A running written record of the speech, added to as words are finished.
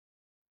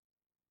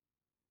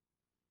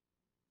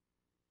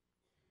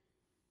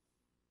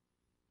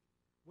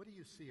What do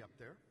you see up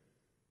there?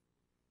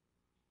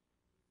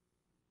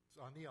 It's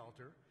on the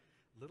altar,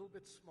 a little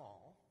bit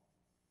small,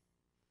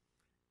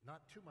 not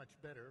too much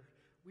better.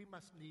 We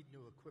must need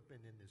new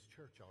equipment in this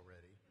church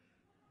already,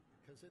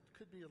 because it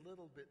could be a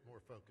little bit more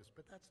focused,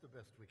 but that's the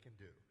best we can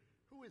do.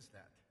 Who is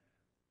that?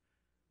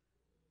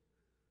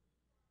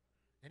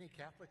 Any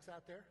Catholics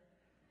out there?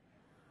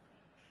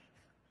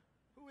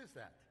 Who is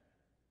that?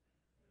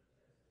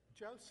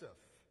 Joseph.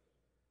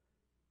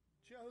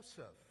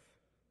 Joseph.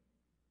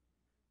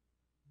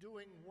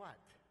 Doing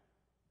what?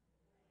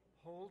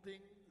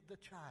 Holding the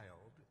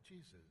child,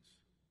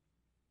 Jesus.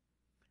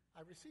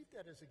 I received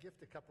that as a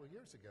gift a couple of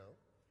years ago.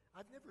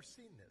 I've never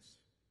seen this.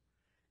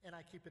 And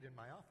I keep it in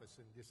my office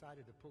and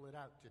decided to pull it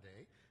out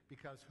today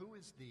because who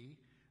is the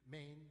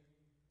main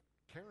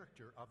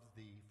character of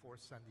the fourth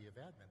Sunday of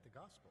Advent, the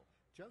Gospel?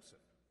 Joseph.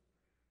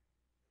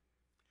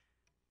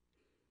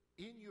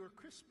 In your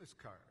Christmas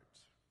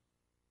cards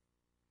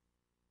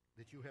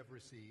that you have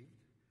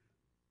received,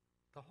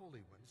 the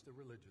holy ones, the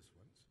religious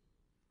ones,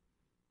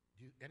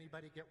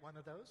 anybody get one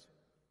of those?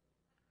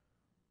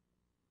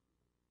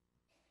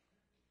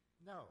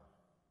 No.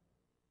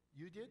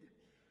 You did?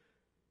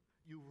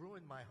 You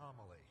ruined my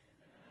homily.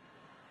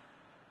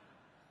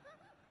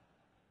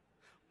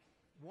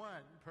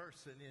 One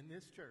person in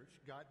this church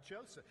got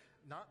Joseph.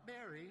 Not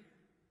Mary,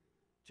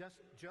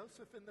 just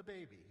Joseph and the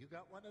baby. You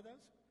got one of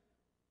those?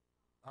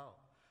 Oh.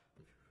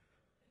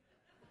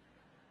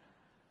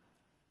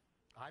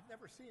 I've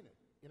never seen it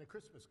in a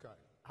Christmas card.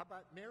 How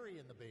about Mary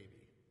and the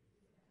baby?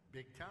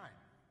 Big time.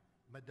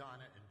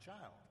 Madonna and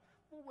child.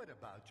 Well, what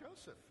about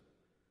Joseph?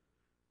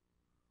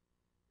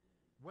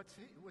 What's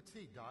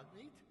he? Dog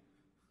meat?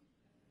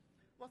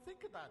 Well, think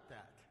about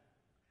that.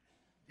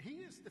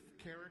 He is the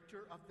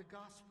character of the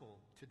gospel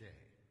today.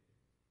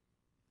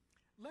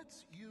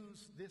 Let's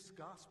use this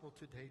gospel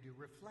today to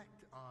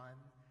reflect on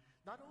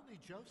not only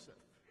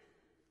Joseph,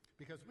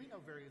 because we know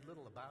very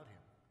little about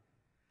him,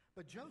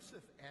 but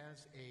Joseph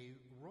as a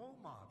role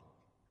model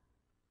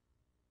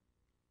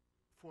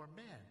for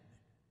men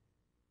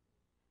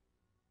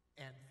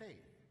and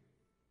faith.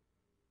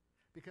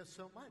 Because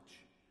so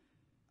much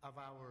of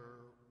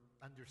our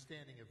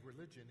understanding of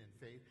religion and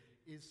faith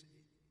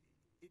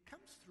it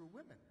comes through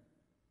women.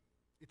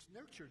 It's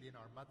nurtured in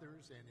our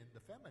mothers and in the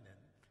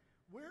feminine.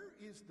 Where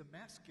is the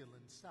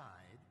masculine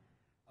side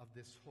of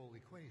this whole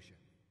equation?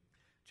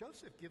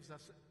 Joseph gives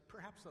us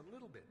perhaps a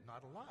little bit,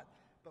 not a lot,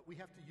 but we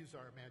have to use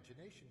our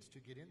imaginations to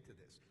get into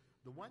this.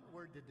 The one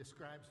word that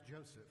describes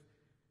Joseph,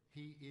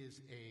 he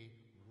is a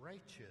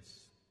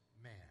righteous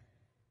man.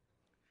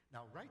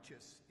 Now,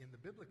 righteous in the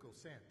biblical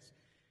sense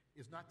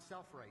is not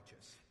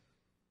self-righteous.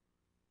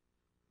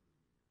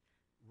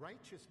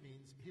 Righteous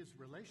means his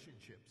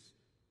relationships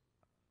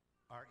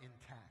are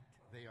intact.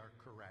 They are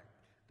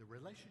correct. The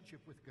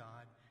relationship with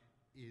God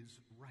is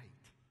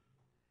right.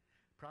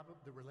 Probably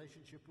the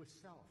relationship with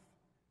self,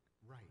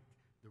 right.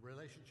 The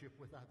relationship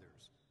with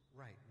others,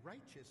 right.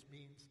 Righteous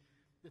means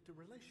that the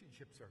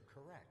relationships are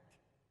correct,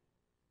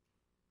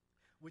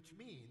 which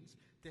means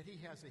that he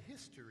has a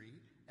history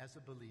as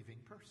a believing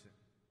person.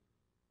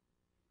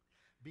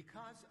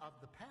 Because of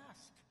the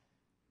past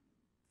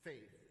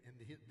faith and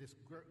this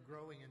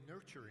growing and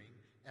nurturing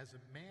as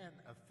a man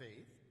of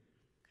faith,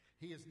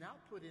 he is now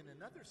put in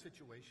another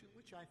situation,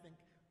 which I think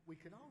we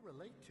can all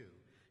relate to.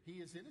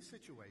 He is in a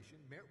situation,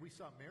 we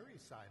saw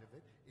Mary's side of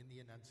it in the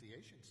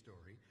Annunciation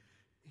story.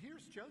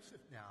 Here's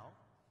Joseph now,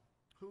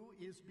 who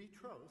is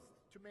betrothed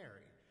to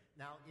Mary.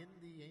 Now, in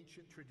the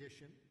ancient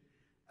tradition,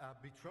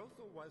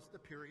 betrothal was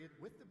the period,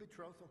 with the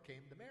betrothal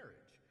came the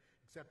marriage,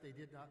 except they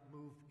did not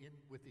move in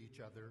with each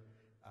other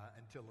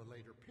until a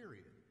later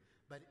period.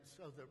 But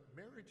so the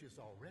marriage is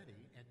already,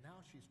 and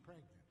now she's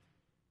pregnant.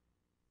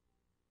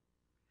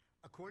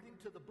 According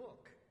to the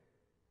book,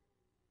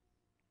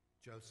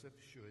 Joseph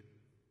should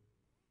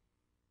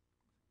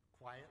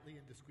quietly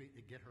and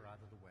discreetly get her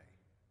out of the way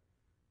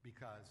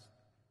because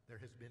there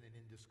has been an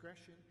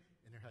indiscretion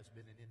and there has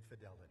been an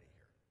infidelity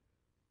here.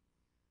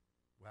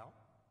 Well,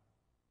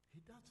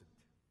 he doesn't.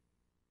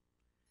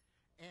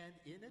 And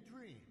in a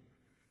dream,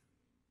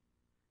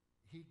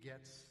 he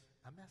gets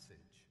a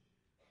message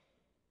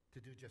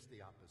to do just the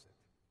opposite,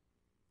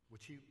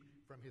 which he,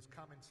 from his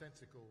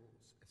commonsensical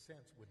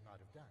sense, would not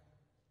have done.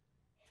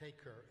 Take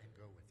her and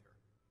go with her.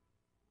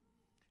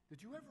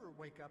 Did you ever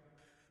wake up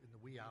in the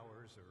wee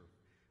hours or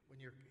when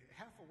you're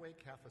half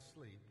awake, half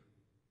asleep,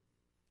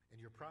 and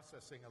you're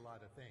processing a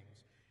lot of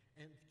things,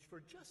 and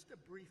for just a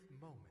brief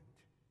moment,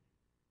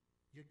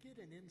 you get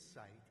an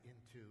insight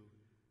into,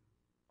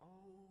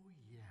 oh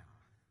yeah,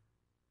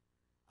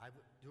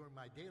 during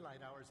my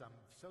daylight hours, I'm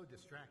so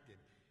distracted.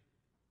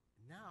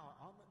 Now,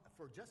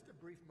 for just a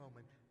brief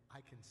moment,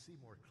 I can see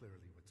more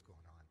clearly what's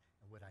going on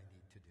and what I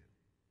need to do.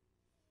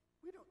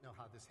 We don't know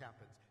how this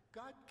happens.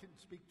 God can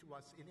speak to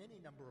us in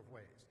any number of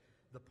ways.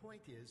 The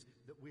point is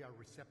that we are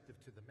receptive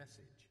to the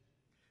message.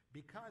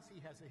 Because he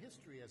has a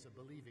history as a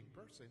believing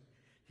person,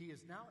 he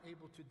is now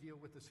able to deal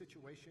with a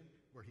situation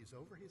where he's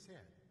over his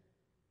head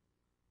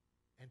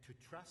and to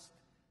trust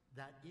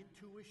that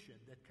intuition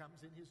that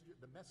comes in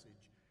the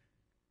message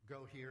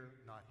go here,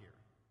 not here.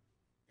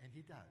 And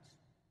he does.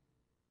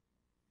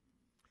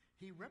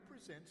 He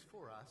represents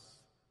for us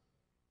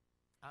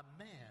a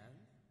man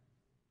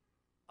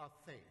of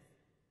faith.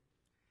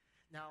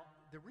 Now,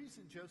 the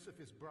reason Joseph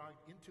is brought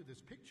into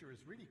this picture is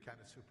really kind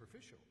of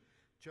superficial.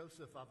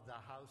 Joseph of the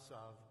house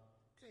of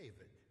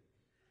David.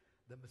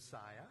 The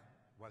Messiah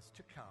was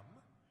to come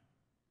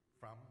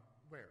from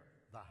where?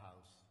 The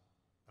house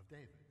of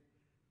David.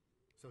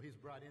 So he's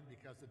brought in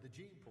because of the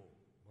gene pool,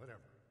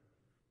 whatever,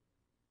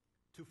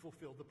 to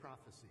fulfill the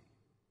prophecy.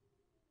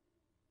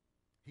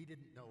 He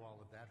didn't know all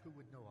of that. Who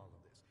would know all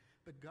of this?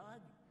 But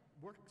God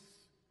works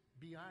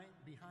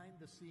behind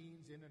the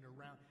scenes, in and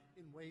around,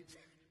 in ways,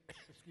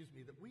 excuse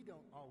me, that we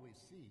don't always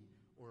see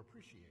or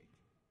appreciate.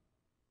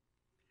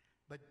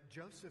 But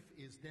Joseph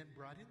is then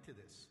brought into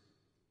this.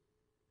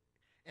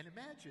 And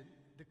imagine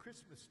the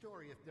Christmas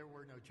story if there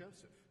were no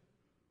Joseph.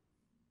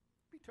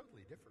 It'd be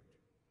totally different.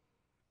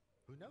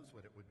 Who knows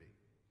what it would be?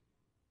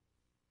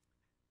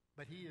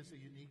 But he is a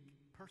unique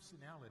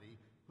personality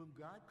whom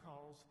God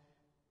calls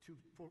to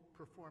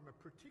perform a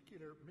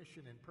particular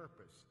mission and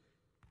purpose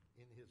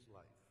in his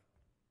life.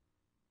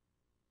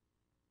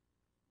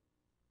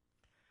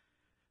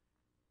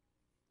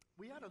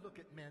 We ought to look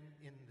at men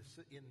in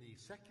the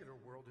secular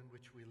world in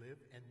which we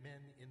live and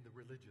men in the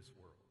religious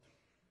world.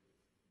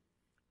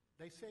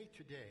 They say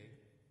today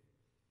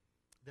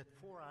that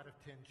 4 out of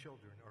 10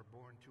 children are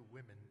born to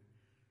women,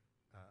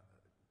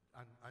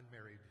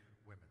 unmarried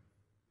women.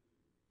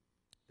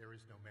 There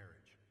is no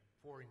marriage.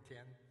 4 in 10.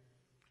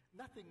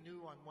 Nothing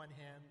new on one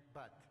hand,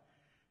 but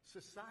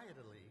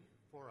societally,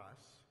 for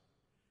us,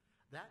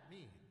 that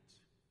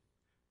means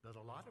that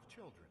a lot of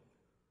children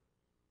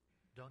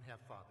don't have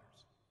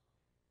fathers.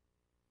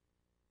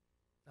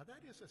 Now,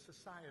 that is a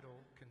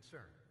societal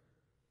concern.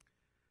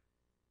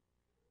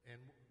 And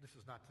this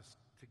is not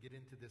to get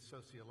into this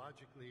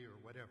sociologically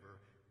or whatever,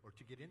 or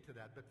to get into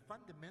that, but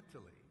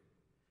fundamentally,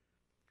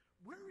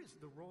 where is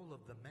the role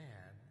of the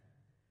man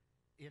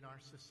in our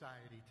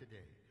society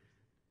today?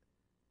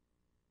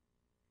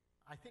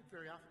 I think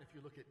very often if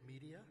you look at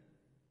media,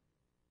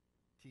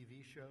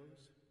 TV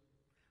shows,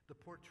 the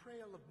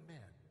portrayal of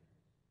men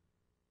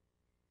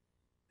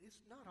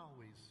is not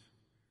always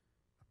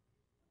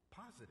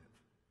positive.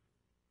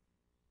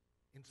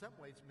 In some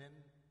ways, men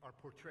are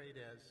portrayed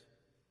as,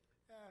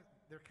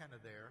 they're kind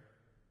of there,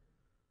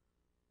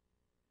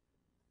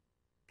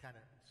 kind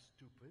of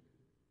stupid,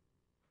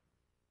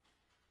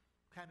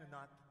 kind of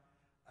not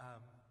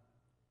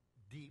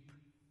deep.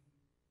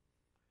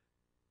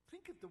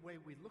 Think of the way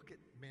we look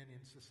at men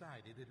in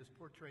society that is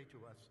portrayed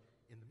to us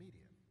in the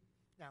media.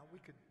 Now,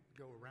 we could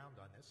go around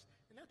on this,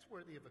 and that's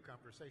worthy of a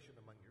conversation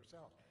among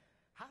yourselves.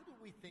 How do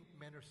we think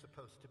men are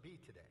supposed to be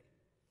today?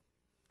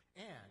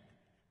 And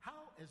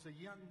how, as a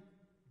young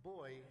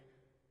boy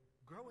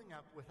growing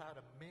up without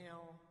a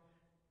male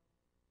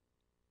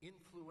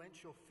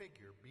influential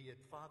figure, be it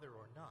father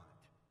or not,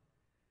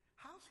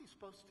 how's he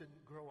supposed to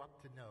grow up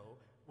to know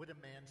what a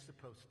man's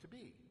supposed to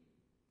be?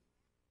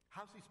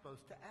 How's he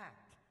supposed to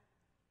act?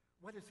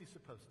 What is he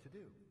supposed to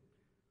do?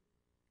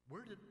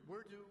 Where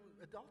do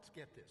adults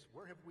get this?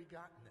 Where have we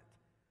gotten it?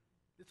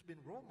 It's been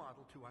role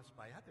modeled to us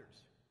by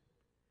others.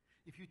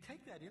 If you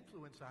take that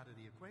influence out of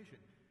the equation,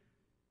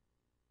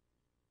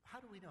 how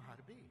do we know how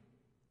to be?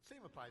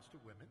 Same applies to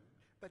women,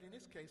 but in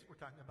this case, we're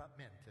talking about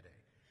men today.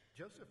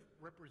 Joseph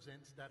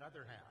represents that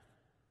other half.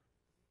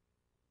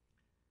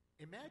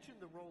 Imagine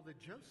the role that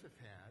Joseph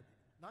had,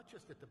 not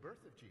just at the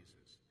birth of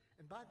Jesus.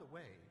 And by the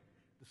way,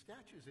 the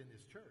statues in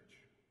this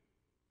church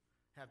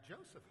have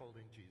Joseph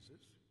holding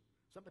Jesus.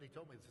 Somebody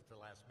told me this is the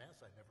last Mass.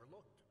 I never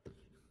looked.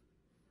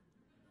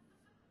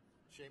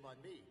 Shame on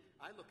me.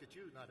 I look at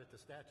you, not at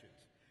the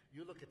statues.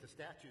 You look at the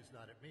statues,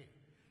 not at me.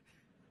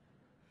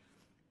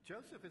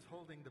 Joseph is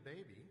holding the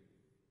baby.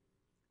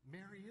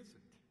 Mary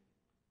isn't.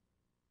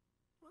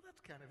 Well,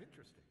 that's kind of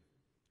interesting.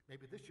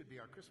 Maybe this should be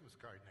our Christmas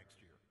card next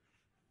year.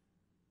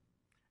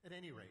 At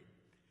any rate,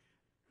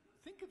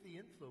 think of the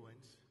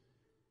influence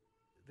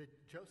that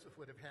Joseph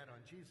would have had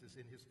on Jesus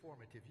in his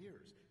formative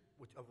years,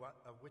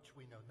 of which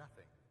we know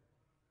nothing.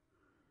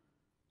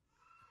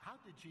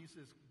 How did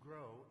Jesus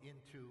grow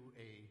into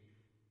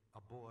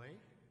a boy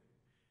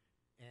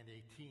and a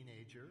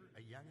teenager,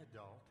 a young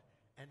adult,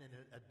 and an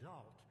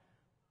adult?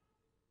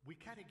 We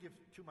kind of give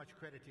too much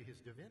credit to his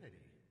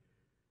divinity.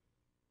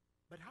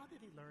 But how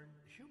did he learn,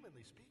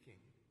 humanly speaking,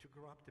 to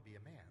grow up to be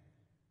a man?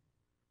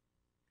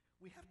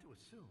 We have to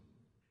assume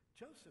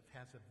Joseph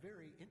has a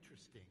very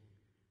interesting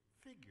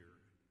figure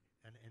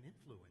and an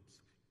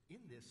influence in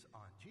this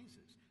on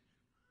Jesus.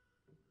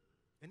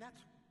 And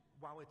that's,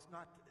 while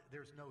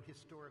there's no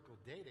historical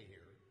data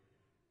here,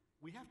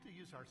 we have to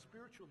use our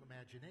spiritual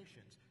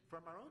imaginations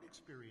from our own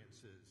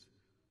experiences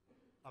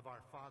of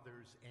our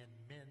fathers and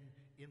men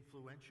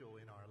influential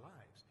in our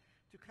lives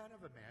to kind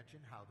of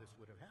imagine how this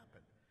would have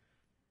happened.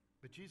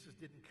 But Jesus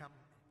didn't come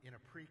in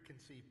a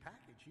preconceived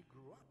package. He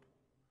grew up,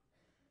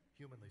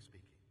 humanly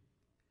speaking.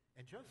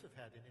 And Joseph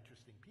had an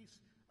interesting piece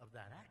of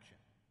that action,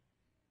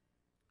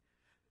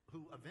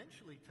 who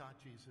eventually taught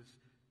Jesus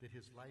that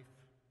his life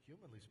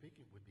humanly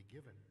speaking, would be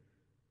given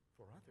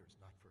for others,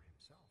 not for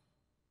himself.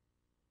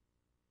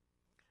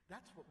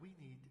 That's what we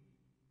need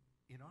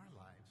in our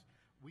lives.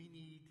 We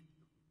need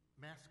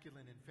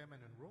masculine and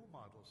feminine role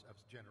models of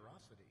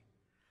generosity.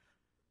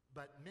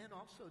 But men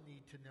also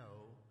need to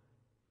know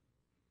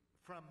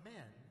from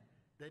men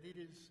that it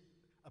is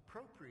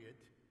appropriate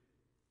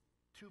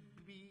to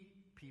be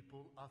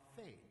people of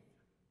faith.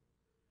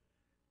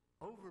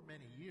 Over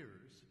many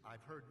years,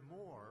 I've heard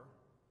more,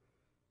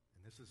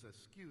 and this is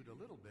skewed a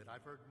little bit,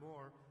 I've heard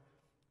more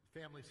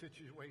family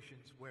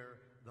situations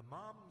where the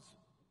moms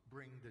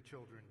bring the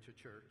children to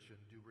church and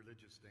do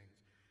religious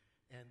things,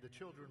 and the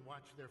children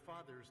watch their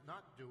fathers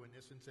not doing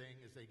this and saying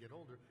as they get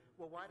older,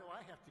 well, why do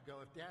I have to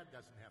go if Dad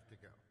doesn't have to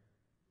go?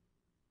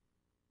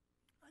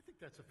 I think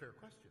that's a fair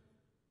question.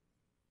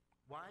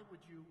 Why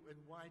would you, and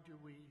why do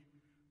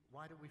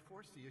we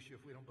force the issue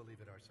if we don't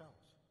believe it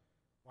ourselves?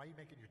 Why are you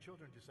making your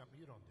children do something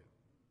you don't do?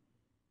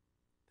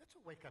 That's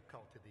a wake-up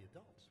call to the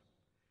adults.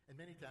 And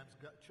many times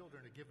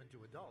children are given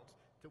to adults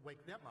to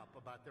wake them up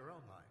about their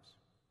own lives.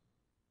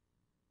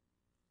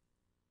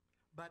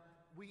 But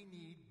we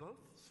need both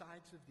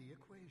sides of the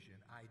equation,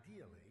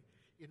 ideally,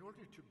 in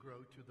order to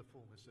grow to the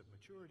fullness of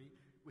maturity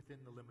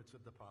within the limits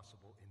of the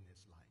possible in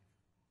this life.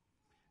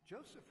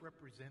 Joseph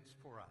represents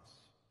for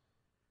us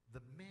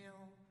the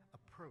male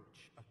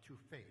approach to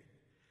faith.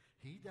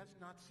 He does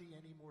not see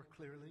any more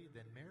clearly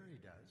than Mary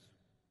does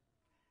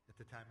at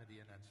the time of the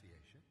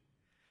Annunciation.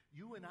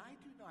 You and I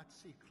do not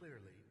see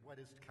clearly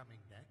what is coming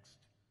next.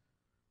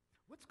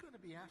 What's going to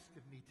be asked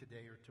of me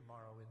today or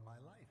tomorrow in my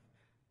life?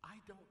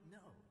 I don't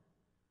know.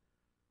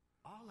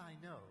 All I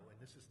know, and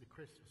this is the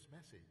Christmas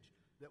message,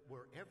 that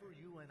wherever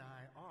you and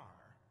I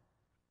are,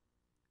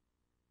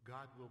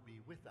 God will be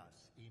with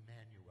us,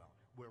 Emmanuel,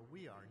 where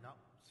we are, not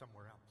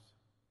somewhere else.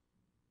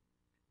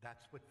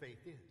 That's what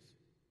faith is.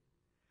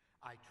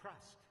 I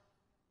trust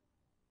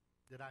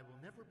that I will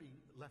never be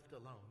left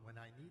alone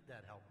when I need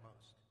that help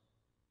most.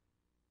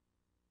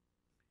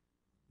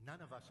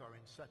 None of us are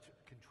in such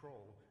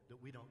control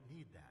that we don't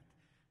need that,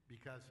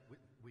 because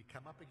we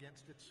come up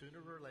against it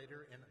sooner or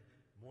later, and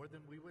more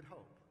than we would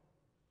hope,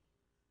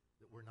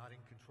 that we're not in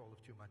control of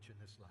too much in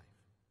this life.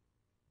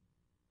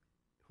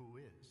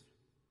 Who is?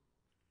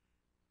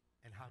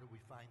 And how do we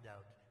find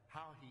out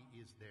how he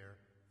is there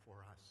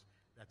for us?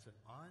 That's an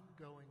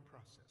ongoing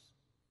process.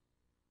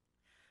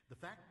 The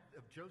fact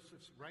of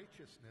Joseph's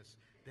righteousness,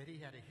 that he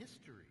had a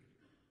history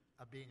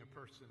of being a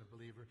person, a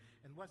believer,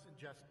 and wasn't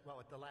just,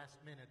 well, at the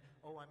last minute,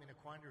 oh, I'm in a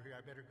quandary here,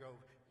 I better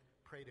go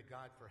pray to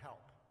God for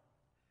help.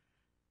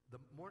 The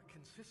more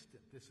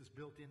consistent this is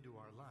built into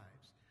our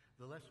lives,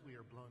 the less we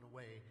are blown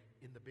away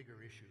in the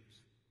bigger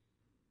issues.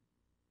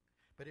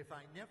 But if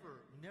I never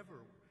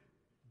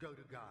go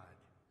to God,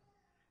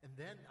 and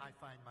then I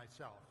find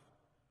myself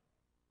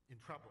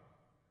in trouble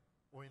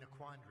or in a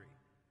quandary,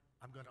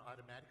 I'm going to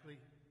automatically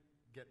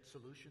get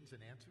solutions and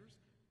answers?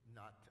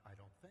 Not, I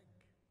don't think.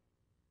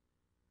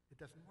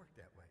 It doesn't work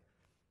that way.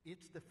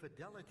 It's the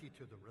fidelity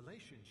to the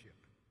relationship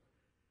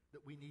that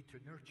we need to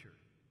nurture,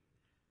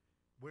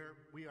 where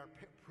we are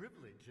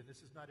privileged, and this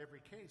is not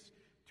every case,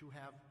 to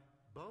have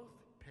both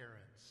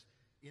parents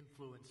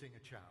influencing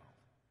a child,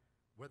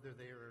 whether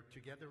they are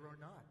together or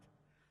not.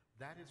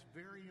 That is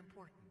very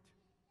important.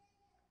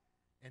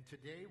 And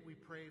today we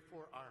pray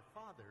for our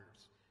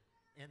fathers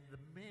and the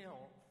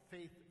male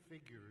faith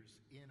figures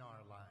in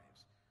our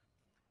lives,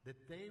 that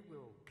they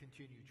will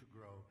continue to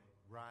grow,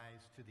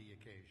 rise to the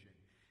occasion,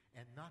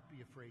 and not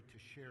be afraid to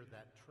share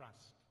that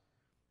trust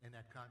and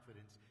that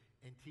confidence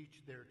and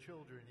teach their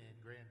children and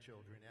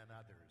grandchildren and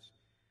others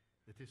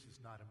that this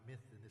is not a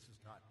myth and this is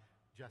not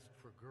just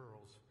for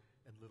girls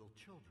and little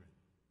children,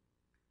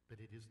 but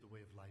it is the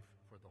way of life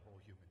for the whole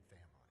human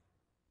family.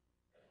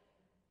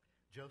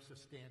 Joseph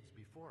stands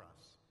before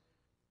us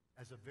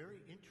as a very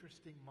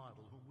interesting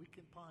model whom we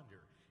can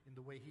ponder in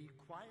the way he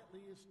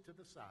quietly is to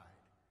the side,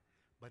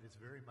 but is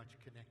very much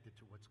connected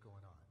to what's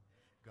going on.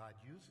 God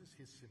uses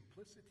his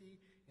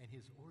simplicity and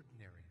his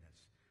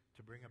ordinariness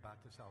to bring about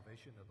the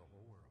salvation of the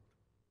whole world.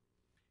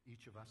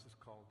 Each of us is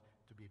called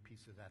to be a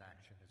piece of that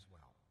action as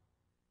well.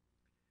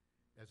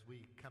 As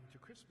we come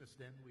to Christmas,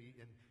 then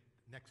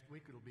next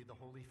week it'll be the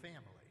Holy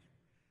Family.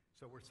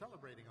 So we're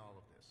celebrating all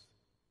of this.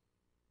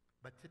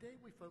 But today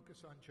we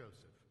focus on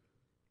Joseph,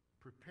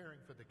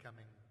 preparing for the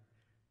coming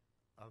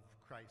of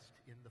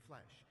Christ in the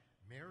flesh.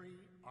 Mary,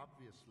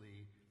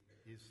 obviously,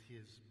 is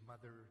his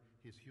mother,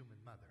 his human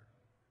mother.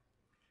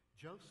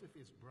 Joseph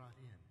is brought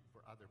in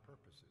for other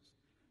purposes,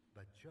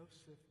 but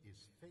Joseph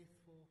is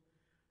faithful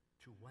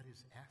to what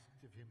is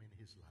asked of him in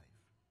his life.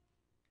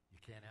 You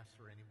can't ask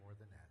for any more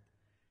than that.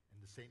 And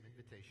the same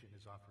invitation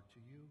is offered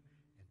to you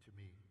and to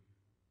me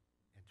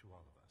and to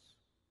all of us.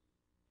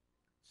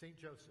 St.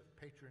 Joseph,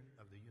 patron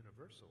of the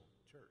universal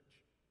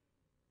church,